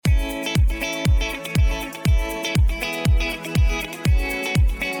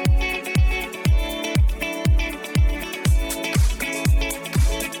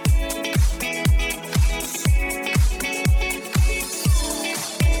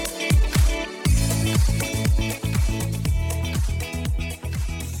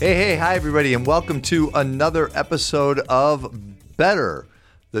Hey, hi everybody, and welcome to another episode of Better,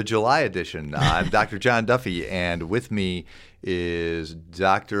 the July edition. I'm Dr. John Duffy, and with me is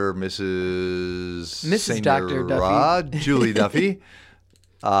Mrs. Mrs. Dr. Duffy. Julie Duffy.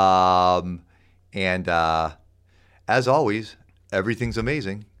 And as always, everything's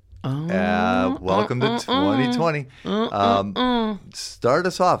amazing. Welcome to 2020. Start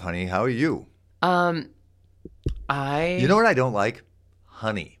us off, honey. How are you? You know what I don't like?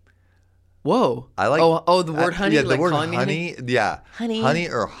 Honey. Whoa. I like. The word honey. Yeah, the like word calling me honey. Yeah, honey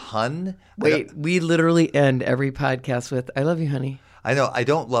or hun. Wait, we literally end every podcast with "I love you, honey." I know. I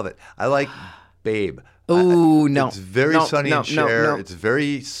don't love it. I like babe. Oh no, it's very Sonny and Cher. No. It's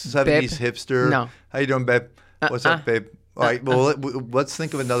very 70s hipster. No. How you doing, babe? What's up, babe? All right. Well, let's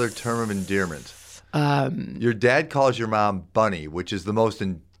think of another term of endearment. Your dad calls your mom Bunny, which is the most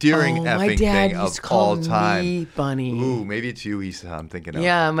endearing effing thing of all time. Me Bunny. Ooh, maybe it's you. I'm thinking of.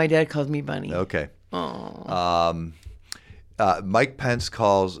 Yeah, my dad calls me Bunny. Okay. Oh. Mike Pence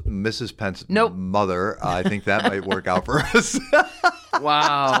calls Mrs. Pence Nope. mother. I think that might work out for us.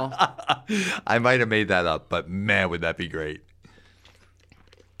 Wow. I might have made that up, but man, would that be great.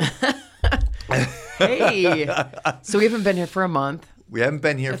 Hey. So we haven't been here for a month. We haven't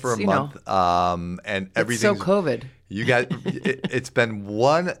been here for a month. And everything's so COVID. You got it's been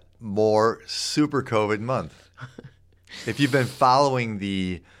one more super COVID month. If you've been following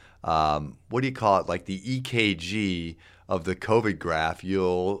the what do you call it, like the EKG of the COVID graph,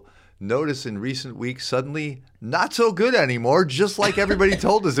 you'll notice in recent weeks suddenly not so good anymore, just like everybody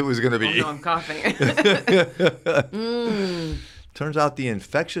told us it was going to be. Oh, no, I'm coughing. Turns out the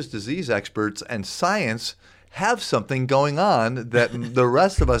infectious disease experts and science have something going on that the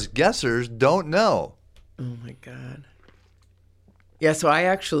rest of us guessers don't know. Oh my God. Yeah, so I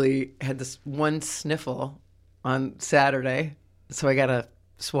actually had this one sniffle on Saturday, so I got a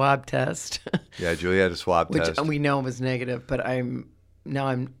swab test. Yeah, Julie had a swab test. Which we know was negative, but I'm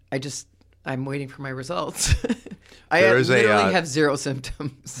waiting for my results. I literally have zero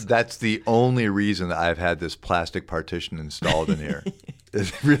symptoms. That's the only reason I've had this plastic partition installed in here.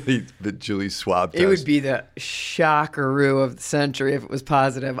 It's really the Julie's swab test. It would be the shockaroo of the century if it was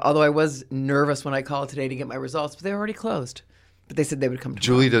positive. Although I was nervous when I called today to get my results, but they were already closed. But they said they would come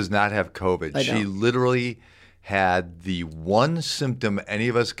tomorrow. Julie does not have COVID. She literally had the one symptom any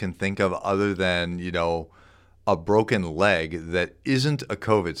of us can think of other than, a broken leg that isn't a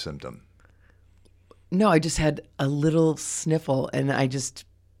COVID symptom. No, I just had a little sniffle, and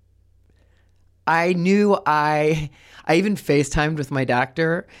I knew I even FaceTimed with my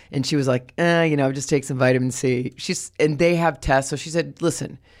doctor, and she was like, just take some vitamin C. And they have tests, so she said,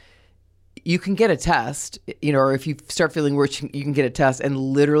 listen, you can get a test, or if you start feeling worse, you can get a test. And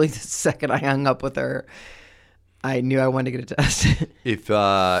literally the second I hung up with her, I knew I wanted to get a test.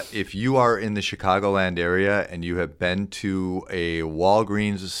 If you are in the Chicagoland area and you have been to a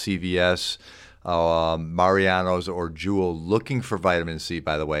Walgreens, CVS, Mariano's, or Jewel looking for vitamin C,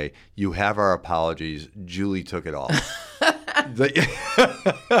 by the way, you have our apologies. Julie took it all.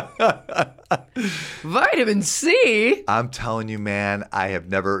 Vitamin C? I'm telling you, man, I have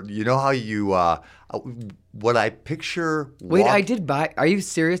never, how you, what I picture. Wait, I did buy, are you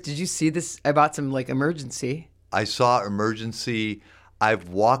serious? Did you see this? I bought some Emergency. I saw Emergency. I've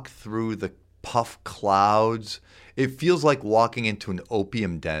walked through the puff clouds. It feels like walking into an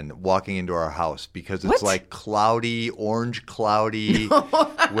opium den, walking into our house, because it's like cloudy, orange cloudy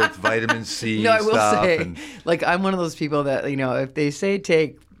with vitamin C stuff. No, I will say, I'm one of those people that, if they say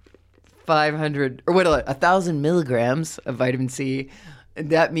take 500 or 1,000 milligrams of vitamin C,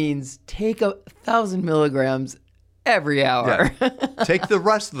 that means take 1,000 milligrams every hour. Yeah. Take the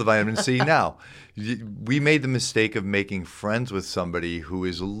rest of the vitamin C now. We made the mistake of making friends with somebody who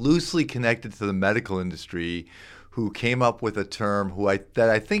is loosely connected to the medical industry, who came up with a term that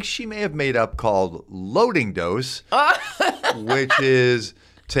I think she may have made up called loading dose, which is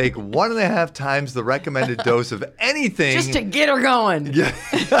take 1.5 times the recommended dose of anything. Just to get her going. Get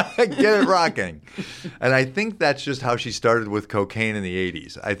it rocking. And I think that's just how she started with cocaine in the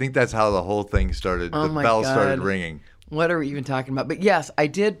 80s. I think that's how the whole thing started. Oh the my bell God. started ringing. What are we even talking about? But yes, I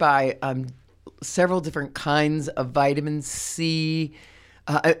did buy several different kinds of vitamin C.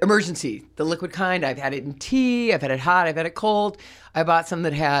 Emergency, the liquid kind. I've had it in tea. I've had it hot. I've had it cold. I bought some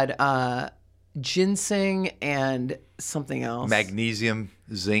that had ginseng and something else. Magnesium,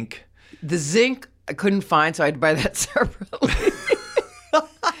 zinc. The zinc I couldn't find, so I had to buy that separately.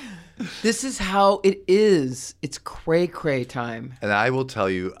 This is how it is. It's cray-cray time. And I will tell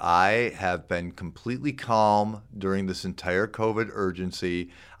you, I have been completely calm during this entire COVID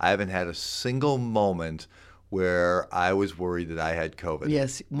urgency. I haven't had a single moment where I was worried that I had COVID.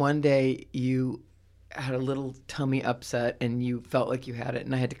 Yes, one day you had a little tummy upset and you felt like you had it,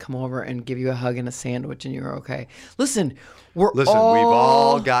 and I had to come over and give you a hug and a sandwich, and you were okay. Listen, We've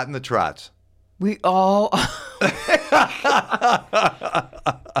all gotten the trots. We all.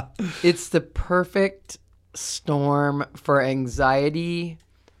 It's the perfect storm for anxiety,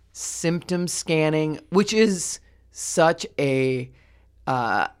 symptom scanning, which is such a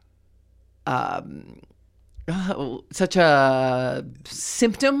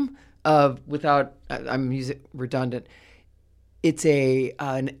symptom of, without, I'm using redundant, it's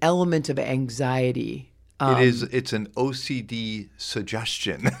an element of anxiety. It's an OCD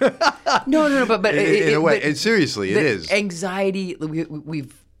suggestion. No, but in a way, seriously, it is. Anxiety,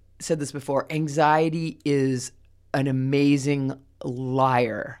 we've said this before, anxiety is an amazing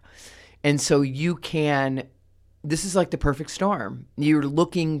liar. And so this is like the perfect storm. You're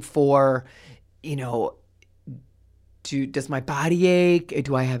looking for, does my body ache?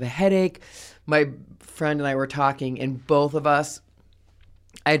 Do I have a headache? My friend and I were talking, and both of us,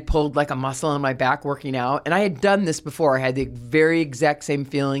 I had pulled like a muscle in my back working out, and I had done this before. I had the very exact same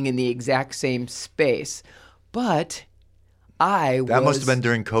feeling in the exact same space, but that must have been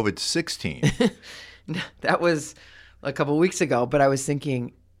during COVID-19. That was a couple of weeks ago, but I was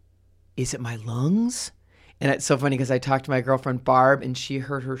thinking, is it my lungs? And it's so funny because I talked to my girlfriend Barb, and she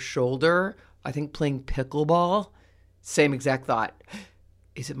hurt her shoulder, I think playing pickleball. Same exact thought.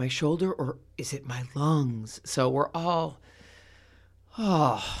 Is it my shoulder or is it my lungs? So we're all,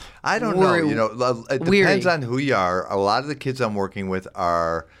 I don't know. It depends on who you are. A lot of the kids I'm working with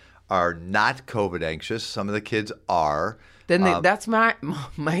are not COVID anxious. Some of the kids are. Then that's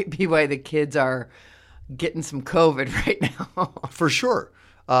might be why the kids are getting some COVID right now. For sure.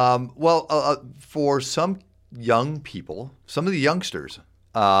 For some young people, some of the youngsters,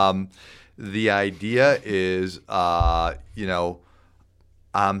 the idea is, I'm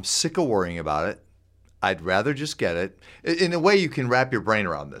sick of worrying about it. I'd rather just get it. In a way, you can wrap your brain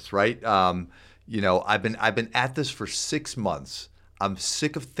around this, right? I've been at this for 6 months. I'm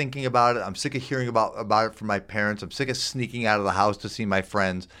sick of thinking about it. I'm sick of hearing about it from my parents. I'm sick of sneaking out of the house to see my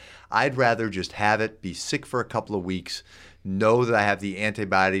friends. I'd rather just have it, be sick for a couple of weeks, know that I have the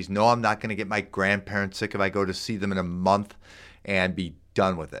antibodies, know I'm not going to get my grandparents sick if I go to see them in a month, and be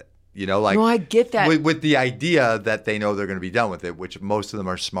done with it. No, I get that. With the idea that they know they're going to be done with it, which most of them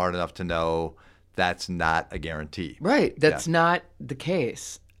are smart enough to know that's not a guarantee. Right. That's not the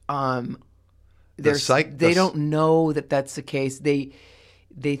case. They don't know that that's the case. They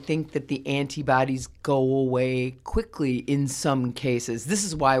think that the antibodies go away quickly in some cases. This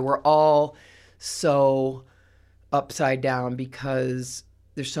is why we're all so upside down, because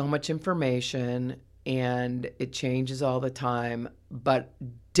there's so much information and it changes all the time. But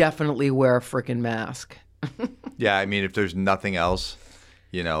definitely wear a freaking mask. Yeah, I mean, if there's nothing else,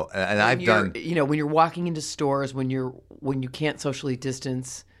 and I've done. When you're walking into stores, when you can't socially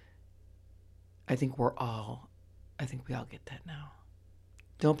distance, I think we all get that now.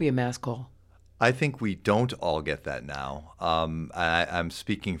 Don't be a mask hole. I think we don't all get that now. I'm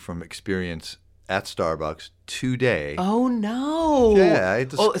speaking from experience at Starbucks today. Oh, no. Yeah.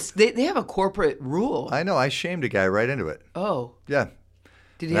 They have a corporate rule. I know. I shamed a guy right into it. Oh. Yeah.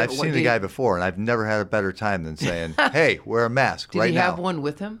 I've seen the guy before, and I've never had a better time than saying, hey, wear a mask right now. Did he have one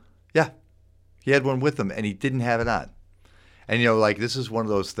with him? Yeah. He had one with him, and he didn't have it on. And, this is one of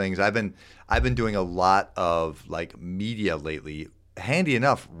those things. I've been doing a lot of, media lately. Handy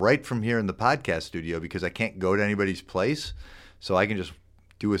enough, right from here in the podcast studio, because I can't go to anybody's place. So I can just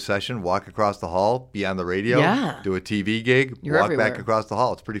do a session, walk across the hall, be on the radio, do a TV gig, walk everywhere. Back across the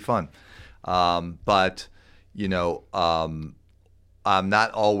hall. It's pretty fun. I'm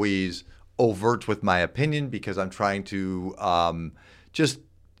not always overt with my opinion, because I'm trying to just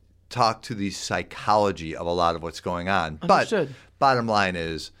talk to the psychology of a lot of what's going on. Understood. But bottom line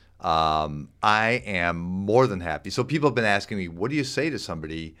is, I am more than happy. So people have been asking me, what do you say to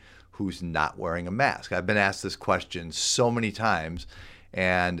somebody who's not wearing a mask? I've been asked this question so many times,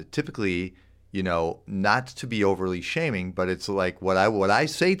 and typically, not to be overly shaming, but it's like what I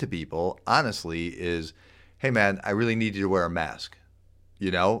say to people, honestly, is, hey man, I really need you to wear a mask.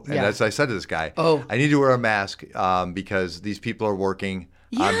 And as I said to this guy, I need to wear a mask because these people are working.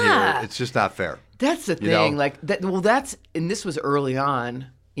 Yeah. I'm here. It's just not fair. That's the thing. And this was early on,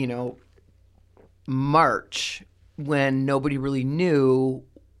 March, when nobody really knew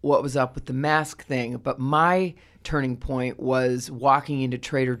what was up with the mask thing. But my turning point was walking into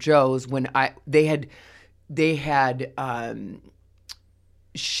Trader Joe's when they had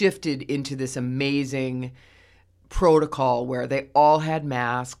shifted into this amazing protocol where they all had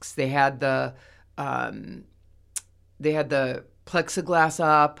masks. They had the they had the plexiglass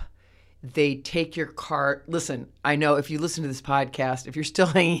up. They take your cart. Listen, I know if you listen to this podcast, if you're still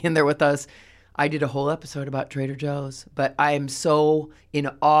hanging in there with us, I did a whole episode about Trader Joe's, but I am so in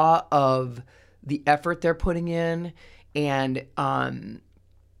awe of the effort they're putting in, and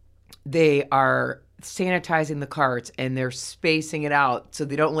they are sanitizing the carts and they're spacing it out so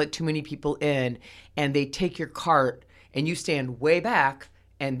they don't let too many people in, and they take your cart and you stand way back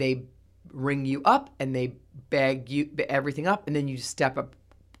and they ring you up and they bag you everything up, and then you step up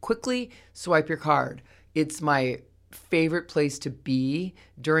quickly, swipe your card. It's my favorite place to be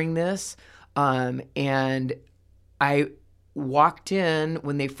during this. And I walked in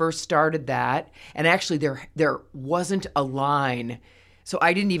when they first started that, and actually there wasn't a line, so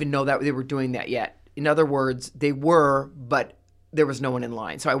I didn't even know that they were doing that yet. In other words, they were, but there was no one in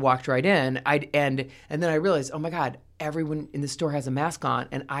line. So I walked right in. And then I realized, oh my God, everyone in the store has a mask on,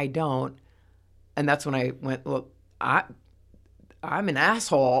 and I don't. And that's when I went, well, I'm an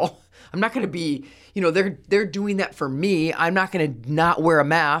asshole. I'm not going to be, they're doing that for me. I'm not going to not wear a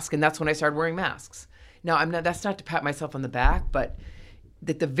mask. And that's when I started wearing masks. Now, that's not to pat myself on the back, but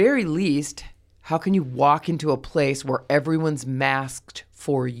at the very least, how can you walk into a place where everyone's masked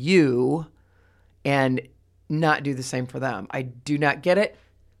for you and not do the same for them? I do not get it.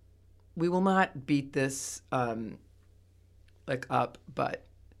 We will not beat this up, but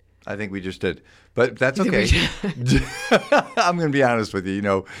I think we just did, but that's okay. I'm going to be honest with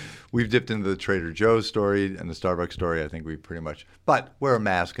you. We've dipped into the Trader Joe's story and the Starbucks story. I think we pretty much, but wear a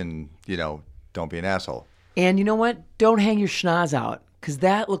mask and, don't be an asshole. And you know what? Don't hang your schnoz out, because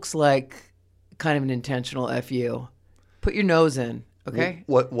that looks like kind of an intentional FU. Put your nose in, okay?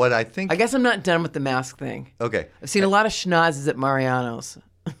 What I think... I guess I'm not done with the mask thing. Okay. I've seen a lot of schnozes at Mariano's.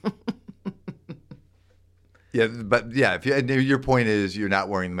 Yeah, but yeah, if your point is you're not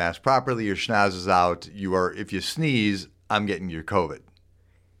wearing the mask properly, your schnoz is out, if you sneeze, I'm getting your COVID.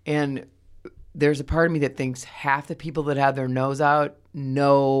 And there's a part of me that thinks half the people that have their nose out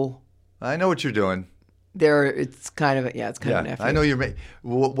know... I know what you're doing. It's kind of an FU. I know you're...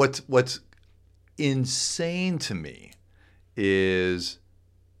 What's insane to me is,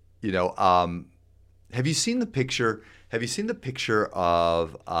 have you seen the picture? Have you seen the picture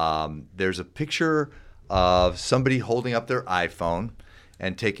of, there's a picture of somebody holding up their iPhone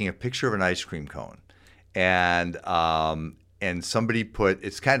and taking a picture of an ice cream cone. And somebody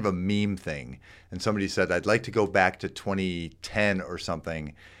it's kind of a meme thing. And somebody said, I'd like to go back to 2010 or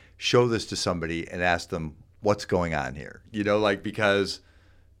something, show this to somebody and ask them, what's going on here? Because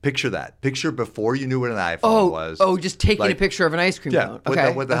picture that. Picture before you knew what an iPhone was. Oh, just taking a picture of an ice cream cone.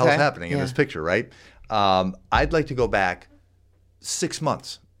 Okay. What the hell's happening in this picture, right? I'd like to go back 6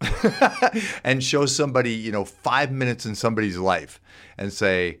 months and show somebody, 5 minutes in somebody's life and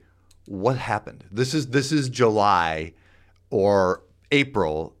say, what happened? This is July or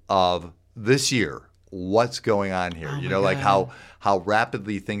April of this year. What's going on here? How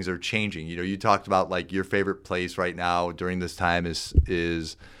rapidly things are changing. You talked about your favorite place right now during this time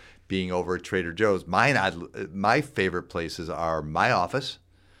is being over at Trader Joe's. My favorite places are my office,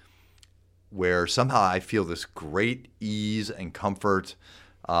 where somehow I feel this great ease and comfort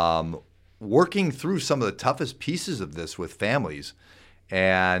working through some of the toughest pieces of this with families,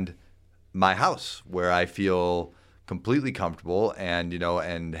 and my house, where I feel completely comfortable and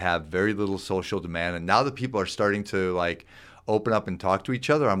and have very little social demand. And now that people are starting to open up and talk to each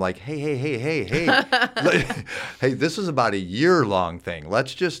other, I'm like, hey, hey, this is about a year-long thing.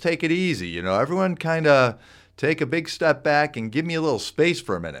 Let's just take it easy. Everyone kind of take a big step back and give me a little space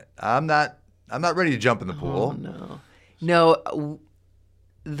for a minute. I'm not ready to jump in the pool. Oh, no.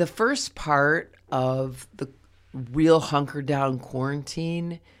 The first part of the real hunker down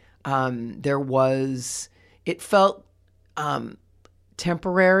quarantine, it felt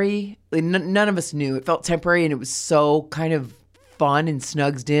temporary. None of us knew. It felt temporary, and it was so kind of fun and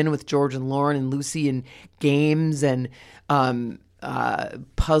snugged in with George and Lauren and Lucy, and games and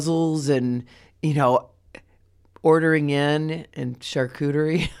puzzles and, ordering in and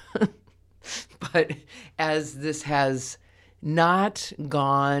charcuterie. But as this has not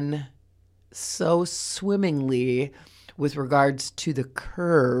gone so swimmingly with regards to the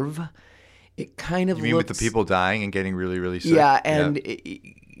curve, it kind of You mean with the people dying and getting really, really sick? Yeah, and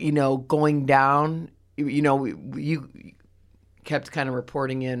going down. You kept kind of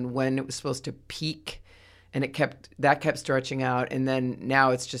reporting in when it was supposed to peak, and it kept stretching out, and then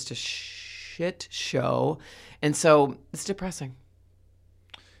now it's just a shit show, and so it's depressing.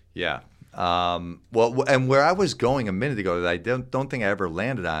 Yeah. Well, and where I was going a minute ago that I don't think I ever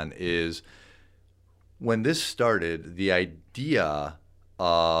landed on is when this started, the idea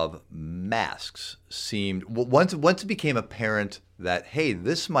of masks seemed once it became apparent that, hey,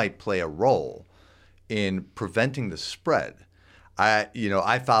 this might play a role in preventing the spread.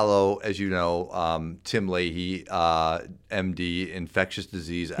 I follow, as you know, Tim Leahy, MD, infectious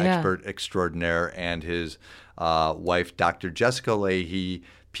disease expert extraordinaire, and his wife, Dr. Jessica Leahy,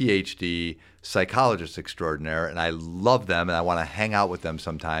 PhD, psychologist extraordinaire, and I love them, and I want to hang out with them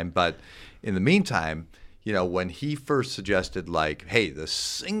sometime. But in the meantime, when he first suggested, like, hey, the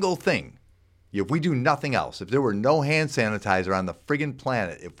single thing, if we do nothing else, if there were no hand sanitizer on the friggin'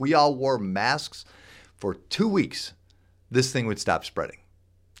 planet, if we all wore masks for 2 weeks, this thing would stop spreading.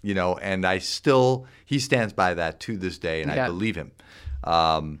 And he stands by that to this day, and I believe him.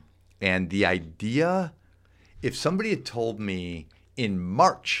 And the idea, if somebody had told me in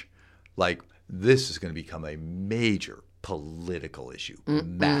March, like, this is going to become a major political issue,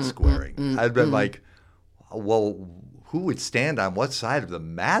 mask wearing, I'd been like, well, who would stand on what side of the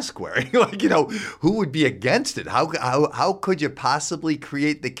mask wearing? Like, who would be against it? How could you possibly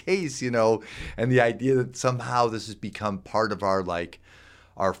create the case, And the idea that somehow this has become part of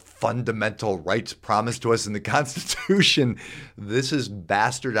our fundamental rights promised to us in the Constitution. This is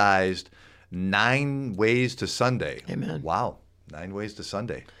bastardized 9 ways to Sunday. Amen. Wow, 9 ways to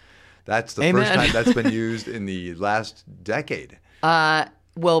Sunday. That's the first time that's been used in the last decade.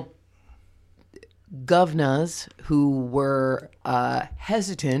 Well, governors who were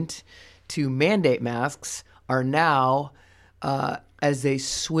hesitant to mandate masks are now, as they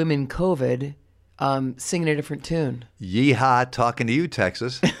swim in COVID, singing a different tune. Yeehaw, talking to you,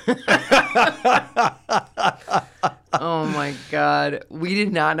 Texas. Oh, my God. We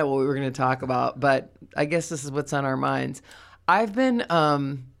did not know what we were going to talk about, but I guess this is what's on our minds. I've been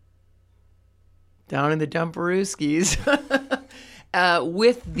down in the Dumperooskies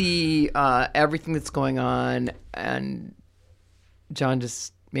with the everything that's going on, and John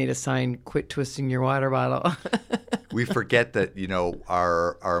just made a sign, quit twisting your water bottle. We forget that,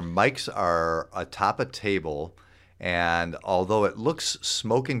 our mics are atop a table, and although it looks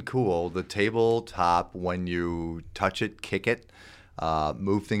smoking cool, the tabletop, when you touch it, kick it,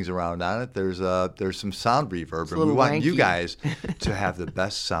 move things around on it, there's some sound reverb, and we want you guys to have the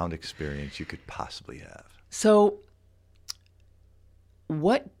best sound experience you could possibly have. So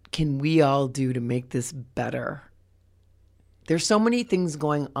what can we all do to make this better? There's so many things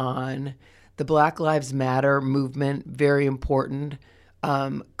going on. The Black Lives Matter movement, very important.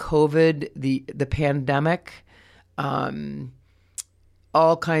 COVID, the pandemic,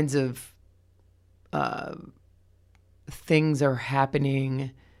 all kinds of things are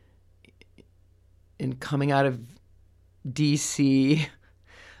happening and coming out of DC.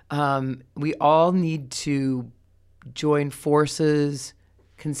 We all need to join forces,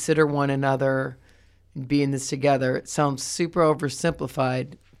 consider one another, and be in this together. It sounds super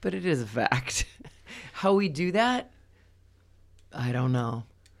oversimplified, but it is a fact. How we do that, I don't know.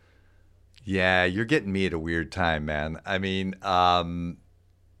 Yeah, you're getting me at a weird time, man. I mean, I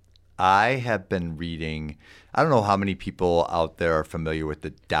have been reading, I don't know how many people out there are familiar with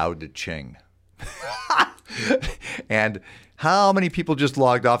the Tao Te Ching. And how many people just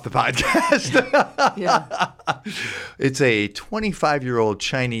logged off the podcast? Yeah. It's a 25-year-old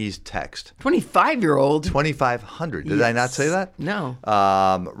Chinese text. 25-year-old? 2,500. Did I not say that? No.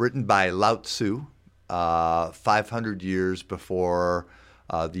 Written by Lao Tzu, 500 years before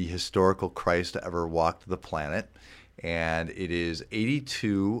the historical Christ ever walked the planet. And it is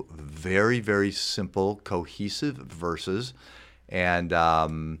 82 very, very simple, cohesive verses.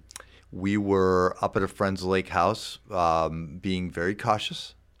 And we were up at a friend's lake house, being very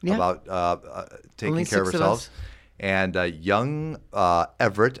cautious about taking Only care of 6 of ourselves. us. And young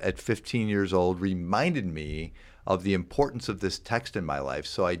Everett, at 15 years old, reminded me of the importance of this text in my life.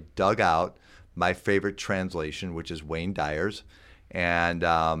 So I dug out my favorite translation, which is Wayne Dyer's, and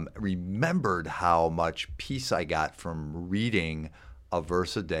remembered how much peace I got from reading a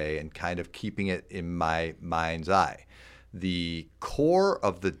verse a day and kind of keeping it in my mind's eye. The core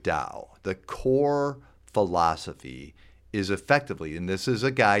of the Tao, the core philosophy is effectively, and this is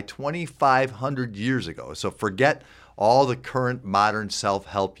a guy 2,500 years ago, so forget all the current modern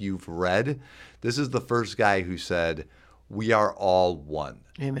self-help you've read. This is the first guy who said, we are all one.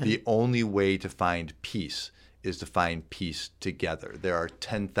 Amen. The only way to find peace is to find peace together. There are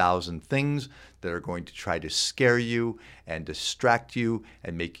 10,000 things that are going to try to scare you and distract you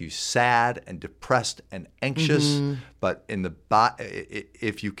and make you sad and depressed and anxious. Mm-hmm. But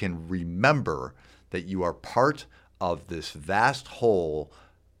if you can remember that you are part of this vast whole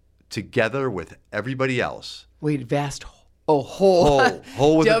together with everybody else. Wait, vast whole.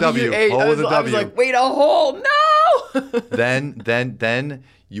 Whole with a W. Whole with a W. I was like, wait, a whole? No! then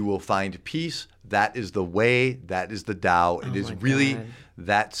you will find peace. That is the way. That is the Tao. It is really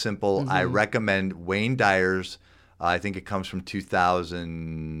that simple. I recommend Wayne Dyer's. I think it comes from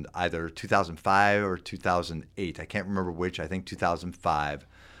 2000, either 2005 or 2008. I can't remember which. I think 2005.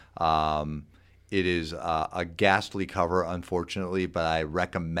 It is a ghastly cover, unfortunately, but I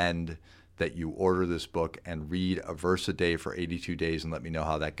recommend that you order this book and read a verse a day for 82 days and let me know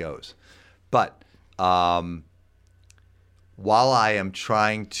how that goes. But while I am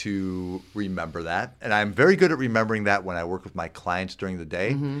trying to remember that, and I'm very good at remembering that when I work with my clients during the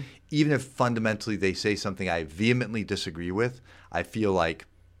day, even if fundamentally they say something I vehemently disagree with, I feel like,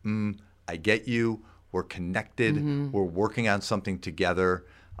 I get you, we're connected, we're working on something together.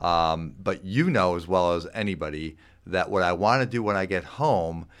 But you know as well as anybody that what I want to do when I get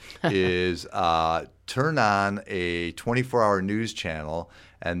home is turn on a 24-hour news channel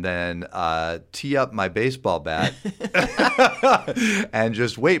and then tee up my baseball bat and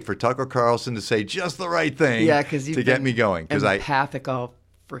just wait for Tucker Carlson to say just the right thing to get me going. Because empathic all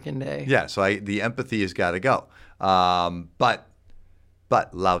freaking day. Yeah, so the empathy has got to go. But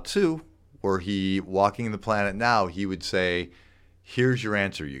Lao Tzu, were he walking the planet now, he would say, here's your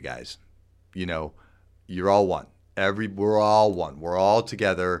answer, you guys. You know, you're all one. We're all one. We're all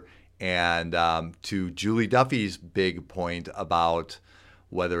together. And to Julie Duffy's big point about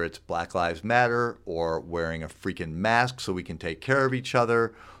whether it's Black Lives Matter or wearing a freaking mask so we can take care of each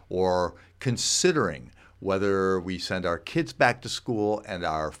other, or considering whether we send our kids back to school and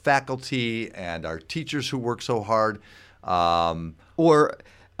our faculty and our teachers who work so hard. I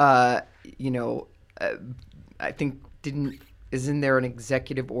think isn't there an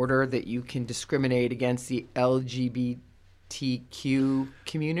executive order that you can discriminate against the LGBTQ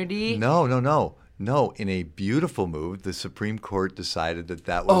community? No. In a beautiful move, the Supreme Court decided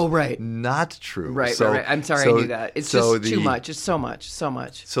that was not true. Right. I'm sorry, I knew that. It's just too much. It's so much. So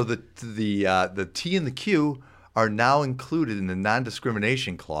the T and the Q are now included in the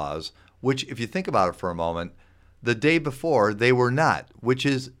non-discrimination clause, which, if you think about it for a moment, the day before they were not, which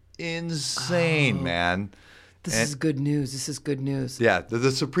is insane, man. This is good news. Yeah,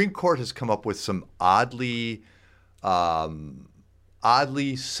 the Supreme Court has come up with some oddly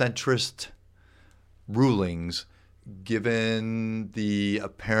centrist rulings given the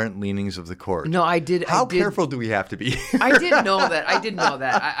apparent leanings of the court. No, I did. How careful do we have to be? I did know that.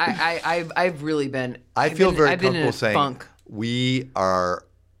 I've really been. I've been comfortable saying funk. We are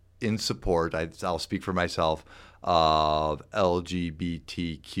in support. I'll speak for myself of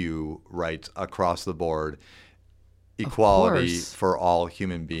LGBTQ rights across the board, equality for all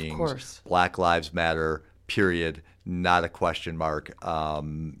human beings. Of course. Black Lives Matter. Period. Not a question mark.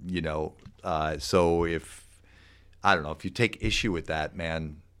 So if you take issue with that,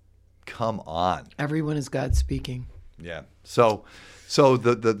 man, come on. Everyone is God speaking. Yeah. So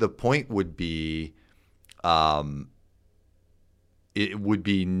the point would be, it would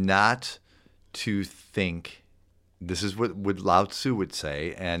be not to think. This is what Lao Tzu would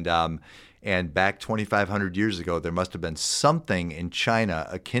say, and back 2,500 years ago, there must have been something in China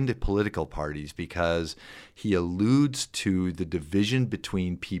akin to political parties, because he alludes to the division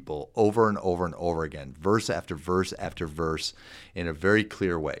between people over and over and over again, verse after verse after verse, in a very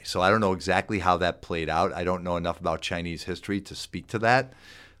clear way. So I don't know exactly how that played out. I don't know enough about Chinese history to speak to that.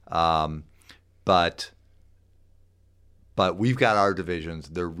 But we've got our divisions.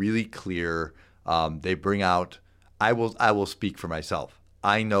 They're really clear. They bring out. I will speak for myself.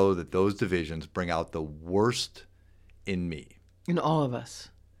 I know that those divisions bring out the worst in me. In all of us.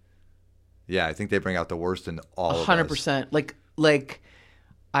 Yeah, I think they bring out the worst in all of us. 100%. Like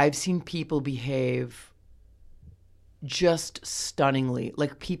I've seen people behave just stunningly.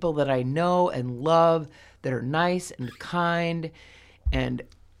 Like people that I know and love that are nice and kind and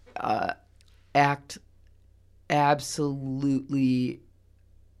act absolutely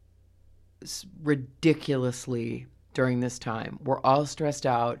ridiculously during this time. We're all stressed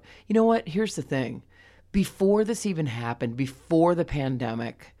out. You know what? Here's the thing. Before this even happened, before the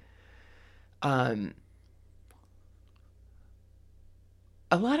pandemic, a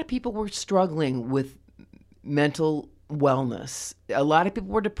lot of people were struggling with mental wellness. A lot of people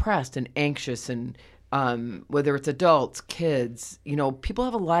were depressed and anxious, and whether it's adults, kids, people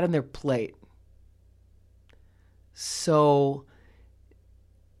have a lot on their plate. So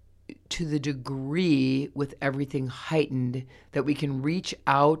to the degree with everything heightened that we can reach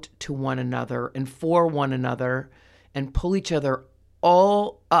out to one another and for one another and pull each other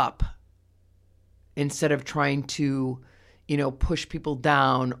all up instead of trying to, push people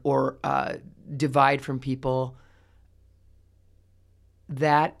down or divide from people,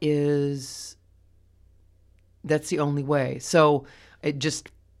 that is That's the only way. So it just,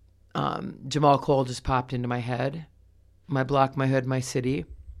 Jamal Cole just popped into my head. My block, my hood, my city.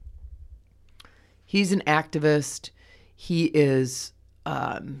 He's an activist. He is,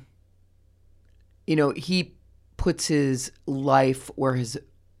 he puts his life where his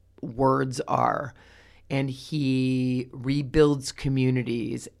words are, and he rebuilds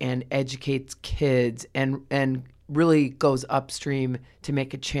communities and educates kids and really goes upstream to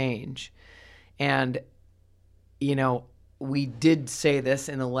make a change. And, we did say this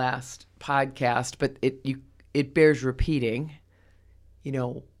in the last podcast, but it bears repeating.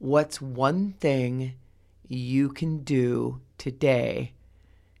 What's one thing you can do today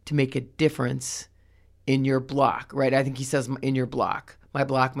to make a difference in your block, right? I think he says in your block, my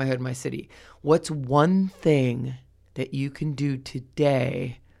hood, my city. What's one thing that you can do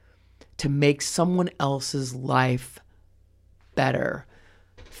today to make someone else's life better,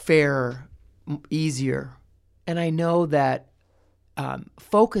 fairer, easier? And I know that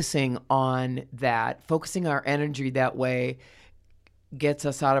focusing on that, focusing our energy that way gets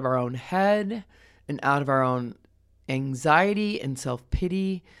us out of our own head and out of our own anxiety and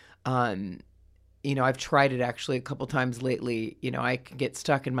self-pity. I've tried it actually a couple times lately. I can get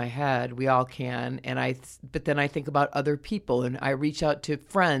stuck in my head. We all can. But then I think about other people, and I reach out to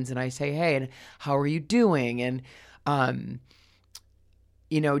friends and I say, hey, and how are you doing? And,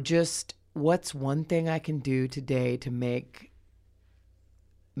 just what's one thing I can do today to make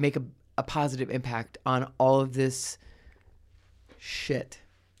a positive impact on all of this shit.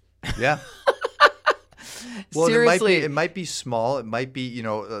 Yeah. Well, Seriously. it might be small. It might be,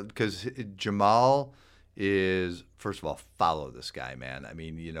 because Jamal is, first of all, follow this guy, man. I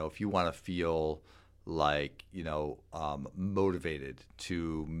mean, if you want to feel like, motivated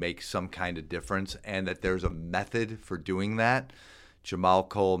to make some kind of difference and that there's a method for doing that, Jamal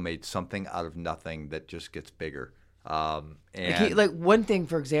Cole made something out of nothing that just gets bigger. And like one thing,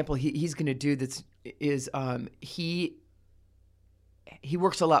 for example, he's going to do he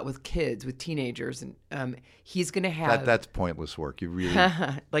works a lot with kids, with teenagers, and he's going to have that's pointless work. You really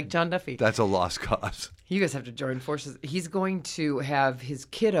like John Duffy. That's a lost cause. You guys have to join forces. He's going to have his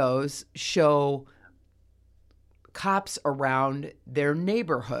kiddos show cops around their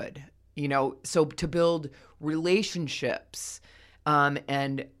neighborhood. So to build relationships,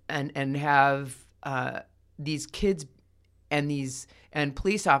 and have these kids and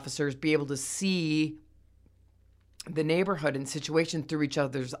police officers be able to see the neighborhood and situation through each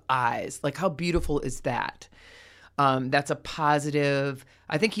other's eyes. Like, how beautiful is that? That's a positive.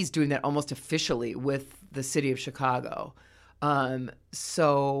 I think he's doing that almost officially with the city of Chicago.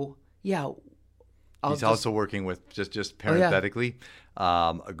 So yeah. He's also working with, just parenthetically,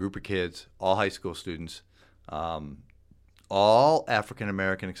 a group of kids, all high school students, all African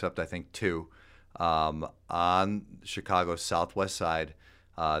American except I think 2, on Chicago's southwest side.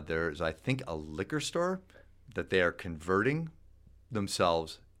 There's, I think, a liquor store that they are converting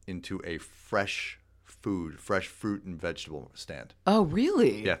themselves into a fresh fruit and vegetable stand. Oh,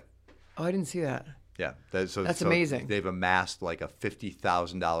 really? Yeah. Oh, I didn't see that. Yeah. That's amazing. They've amassed like a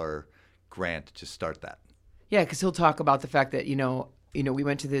 $50,000 grant to start that. Yeah, because he'll talk about the fact that, we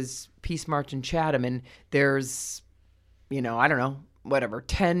went to this Peace March in Chatham, and there's, I don't know, whatever,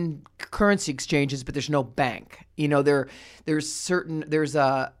 10 currency exchanges, but there's no bank.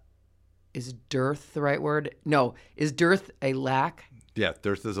 Is dearth the right word? No. Is dearth a lack? Yeah,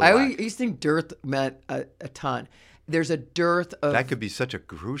 dearth is a lack. lack. I used to think dearth meant a ton. There's a dearth of... That could be such a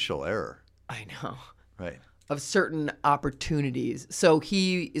crucial error. I know. Right. Of certain opportunities. So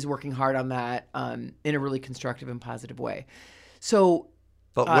he is working hard on that in a really constructive and positive way. So...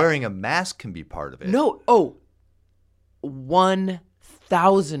 But wearing a mask can be part of it. No. Oh,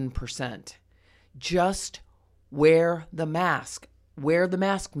 1,000%. Just wear the mask. Wear the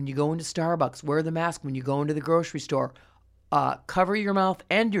mask when you go into Starbucks. Wear the mask when you go into the grocery store. Cover your mouth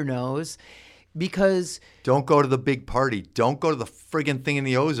and your nose, because... Don't go to the big party. Don't go to the friggin' thing in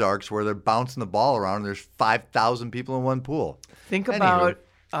the Ozarks where they're bouncing the ball around and there's 5,000 people in one pool. Think about,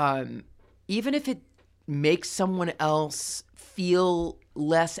 even if it makes someone else feel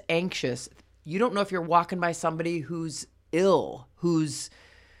less anxious, you don't know if you're walking by somebody who's ill, who's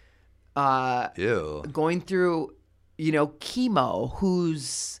going through... chemo,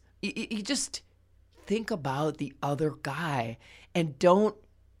 who's, you just think about the other guy and don't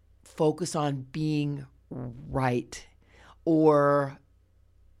focus on being right or,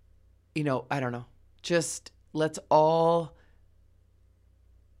 I don't know. Just let's all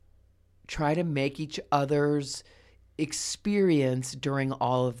try to make each other's experience during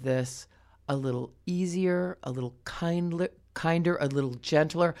all of this a little easier, a little kinder, a little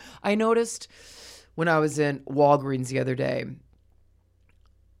gentler. I noticed when I was in Walgreens the other day,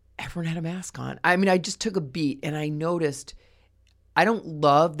 everyone had a mask on. I mean, I just took a beat and I noticed, I don't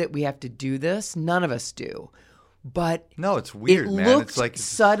love that we have to do this. None of us do. But no, it's weird, it man. looked It's like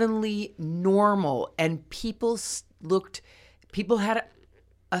suddenly normal, and people had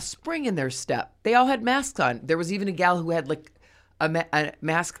a spring in their step. They all had masks on. There was even a gal who had like a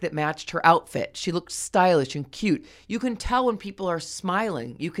mask that matched her outfit. She looked stylish and cute. You can tell when people are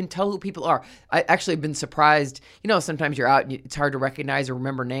smiling. You can tell who people are. I actually have been surprised. You know, sometimes you're out and it's hard to recognize or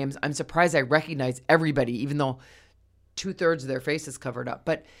remember names. I'm surprised I recognize everybody, even though 2/3 of their face is covered up.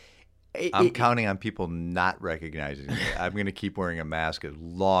 But I'm counting on people not recognizing me. I'm going to keep wearing a mask as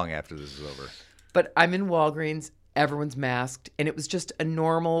long after this is over. But I'm in Walgreens. Everyone's masked. And it was just a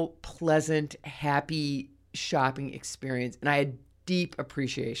normal, pleasant, happy shopping experience. And I had deep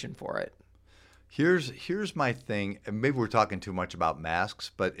appreciation for it. Here's my thing. And maybe we're talking too much about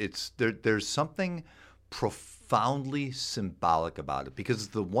masks, but there's something profoundly symbolic about it, because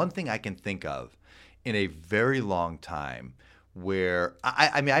it's the one thing I can think of in a very long time where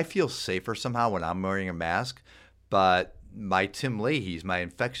I mean, I feel safer somehow when I'm wearing a mask, but my Tim Leahy's, my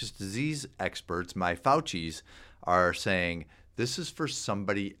infectious disease experts, my Fauci's are saying this is for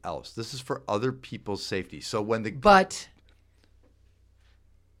somebody else. This is for other people's safety. So But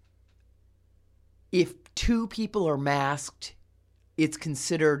if two people are masked, it's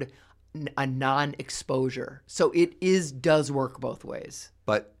considered a non-exposure. So it does work both ways.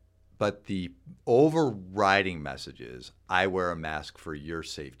 But the overriding message is, I wear a mask for your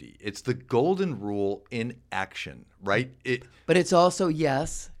safety. It's the golden rule in action, right? But it's also,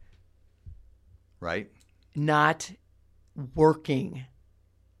 yes, right? Not working.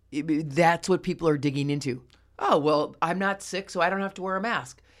 That's what people are digging into. Oh, well, I'm not sick, so I don't have to wear a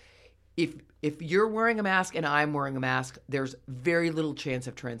mask. If you're wearing a mask and I'm wearing a mask, there's very little chance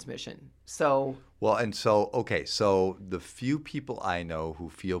of transmission. So the few people I know who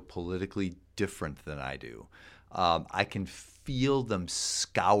feel politically different than I do, I can feel them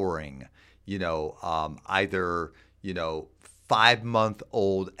scouring, either,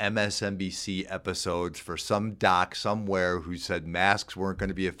 5-month-old MSNBC episodes for some doc somewhere who said masks weren't going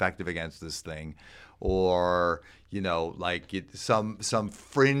to be effective against this thing, or some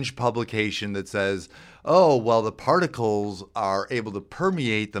fringe publication that says, oh, well, the particles are able to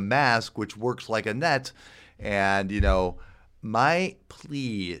permeate the mask, which works like a net. And, my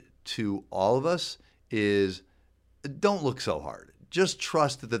plea to all of us is, don't look so hard. Just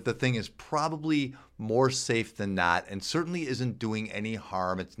trust that the thing is probably more safe than not, and certainly isn't doing any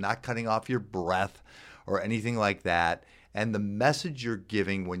harm. It's not cutting off your breath or anything like that. And the message you're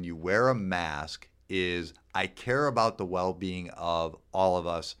giving when you wear a mask is, I care about the well-being of all of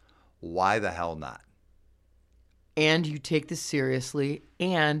us. Why the hell not? And you take this seriously.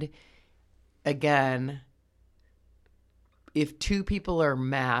 And again, if two people are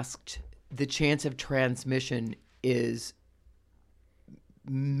masked, the chance of transmission is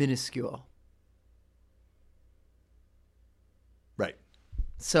minuscule. Right.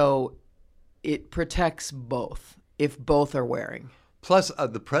 So it protects both if both are wearing. Plus,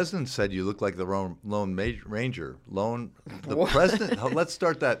 the president said you look like the Lone Ranger. President, let's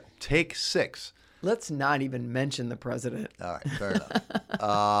start that. Take 6. Let's not even mention the president. All right, fair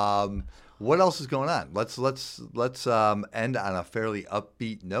enough. What else is going on? Let's end on a fairly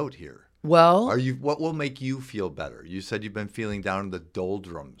upbeat note here. Well, what will make you feel better? You said you've been feeling down in the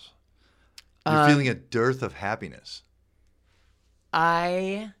doldrums. You're feeling a dearth of happiness.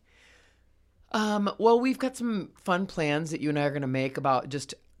 Well, we've got some fun plans that you and I are going to make about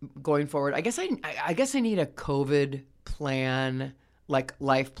just going forward. I guess I need a COVID plan, like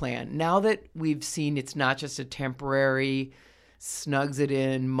life plan. Now that we've seen it's not just a temporary snugs it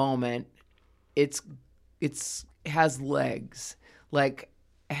in moment, it's has legs. Like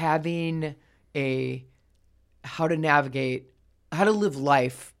having how to live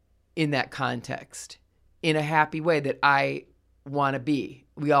life in that context in a happy way that I want to be.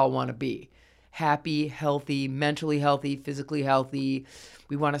 We all want to be happy, healthy, mentally healthy, physically healthy.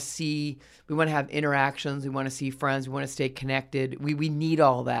 We want to have interactions. We want to see friends. We want to stay connected. We need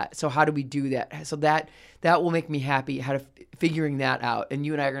all that. So how do we do that? So that will make me happy, figuring that out. And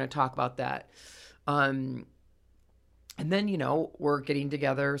you and I are going to talk about that. And then, we're getting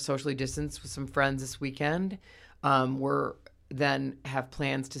together socially distanced with some friends this weekend. We're then have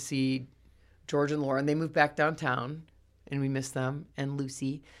plans to see George and Lauren. They moved back downtown and we miss them, and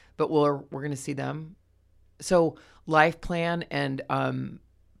Lucy, but we're going to see them. So life plan and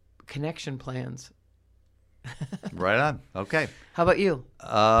connection plans. Right on. Okay. How about you?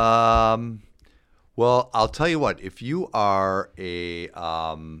 Well, I'll tell you what. If you are a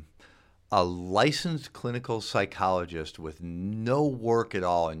a licensed clinical psychologist with no work at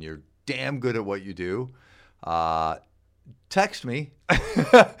all, and you're damn good at what you do, text me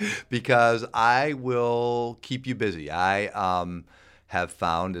because I will keep you busy. I have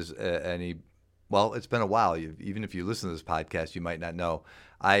found well, it's been a while. Even if you listen to this podcast, you might not know.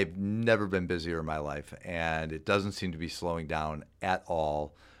 I've never been busier in my life, and it doesn't seem to be slowing down at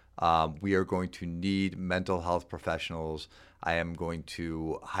all. We are going to need mental health professionals. I am going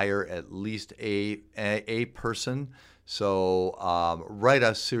to hire at least a person. So write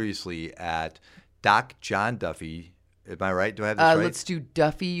us seriously at Doc John Duffy. Am I right? Do I have this right? Let's do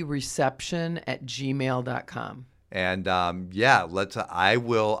duffyreception@gmail.com. And I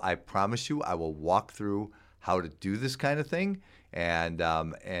promise you, I will walk through how to do this kind of thing and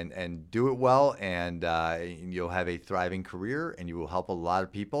do it well, and you'll have a thriving career, and you will help a lot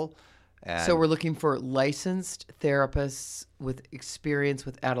of people. And so we're looking for licensed therapists with experience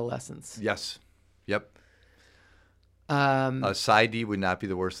with adolescents. Yes. Yep. A PsyD would not be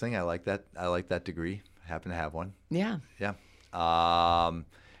the worst thing. I like that. I like that degree. I happen to have one. Yeah. Yeah.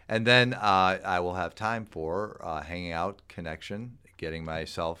 And then I will have time for hanging out, connection, getting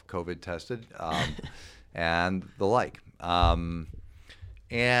myself COVID tested, and the like.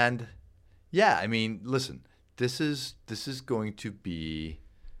 And yeah, I mean, listen, this is going to be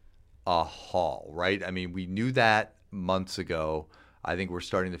a haul, right? I mean, we knew that months ago. I think we're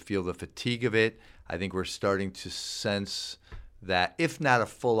starting to feel the fatigue of it. I think we're starting to sense that, if not a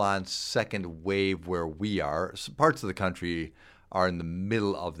full-on second wave where we are, parts of the country are in the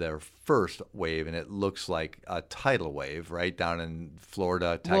middle of their first wave, and it looks like a tidal wave, right, down in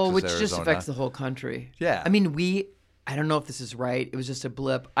Florida, Texas, well, which Arizona. just affects the whole country. Yeah. I mean, I don't know if this is right. It was just a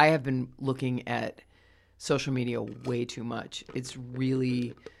blip. I have been looking at social media way too much. It's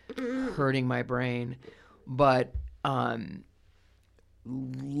really hurting my brain. But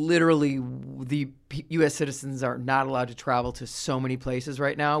literally, the U.S. citizens are not allowed to travel to so many places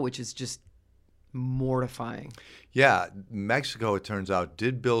right now, which is just mortifying. Yeah, Mexico, it turns out,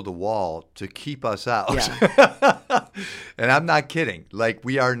 did build a wall to keep us out. Yeah. And I'm not kidding. Like,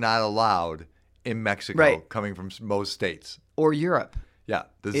 we are not allowed in Mexico, coming from most states. Or Europe. Yeah,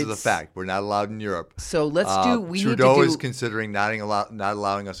 this is a fact. We're not allowed in Europe. So Trudeau is considering not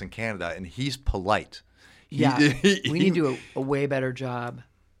allowing us in Canada, and he's polite. We need to do a way better job.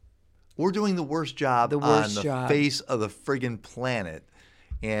 We're doing the worst job on the face of the friggin' planet,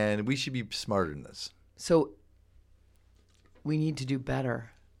 and we should be smarter than this. So we need to do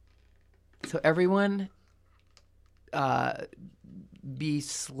better. So everyone be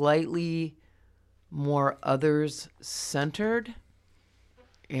slightly more others-centered,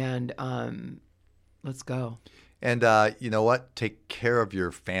 and let's go. And you know what? Take care of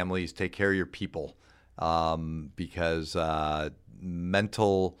your families. Take care of your people, because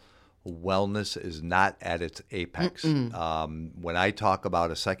mental wellness is not at its apex. When I talk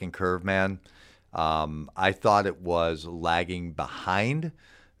about a second curve, man, I thought it was lagging behind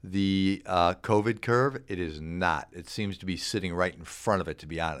the COVID curve. It is not. It seems to be sitting right in front of it, to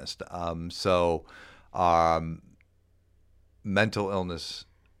be honest. Mental illness,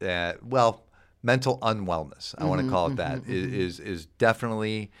 mental unwellness, I want to call it that, is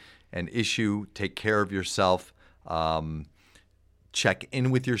definitely an issue. Take care of yourself. Check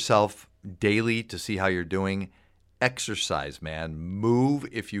in with yourself daily to see how you're doing. Exercise, man. Move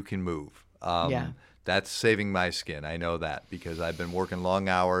if you can move. That's saving my skin. I know that because I've been working long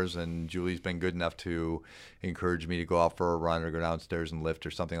hours, and Julie's been good enough to encourage me to go out for a run or go downstairs and lift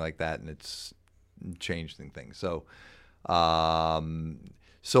or something like that, and it's changed things. So,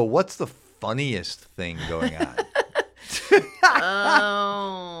 so what's the funniest thing going on?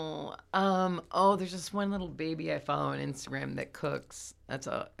 There's this one little baby I follow on Instagram that cooks. That's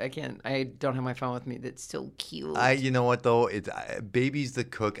all. I don't have my phone with me. That's so cute. You know what though? It's babies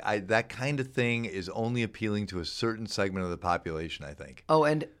that cook. That kind of thing is only appealing to a certain segment of the population, I think. Oh,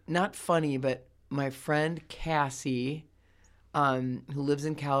 and not funny, but my friend Cassie, who lives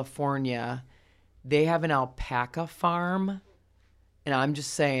in California, they have an alpaca farm, and I'm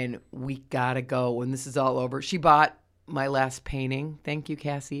just saying we gotta go when this is all over. She bought my last painting. Thank you,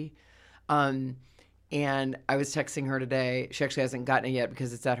 Cassie. And I was texting her today. She actually hasn't gotten it yet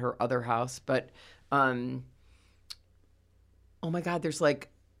because it's at her other house. But, oh my God, there's like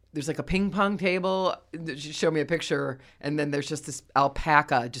a ping pong table. She showed me a picture, and then there's just this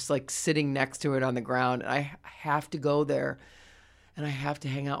alpaca just like sitting next to it on the ground. And I have to go there, and I have to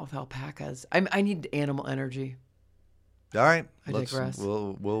hang out with alpacas. I need animal energy. All right, I digress.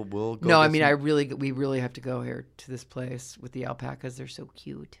 We'll go. No, I mean, we really have to go here to this place with the alpacas. They're so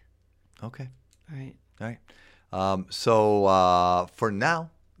cute. Okay. All right. So for now,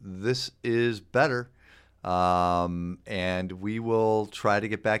 this is better. And we will try to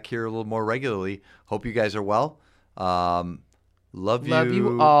get back here a little more regularly. Hope you guys are well. Love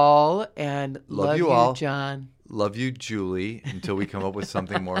you all, and love you all. John. Love you, Julie, until we come up with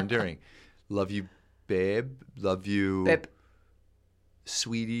something more endearing. Love you, babe. Love you, babe.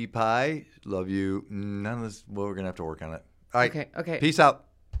 Sweetie pie. Love you. None of this. Well, we're going to have to work on it. All right. Okay. Peace out.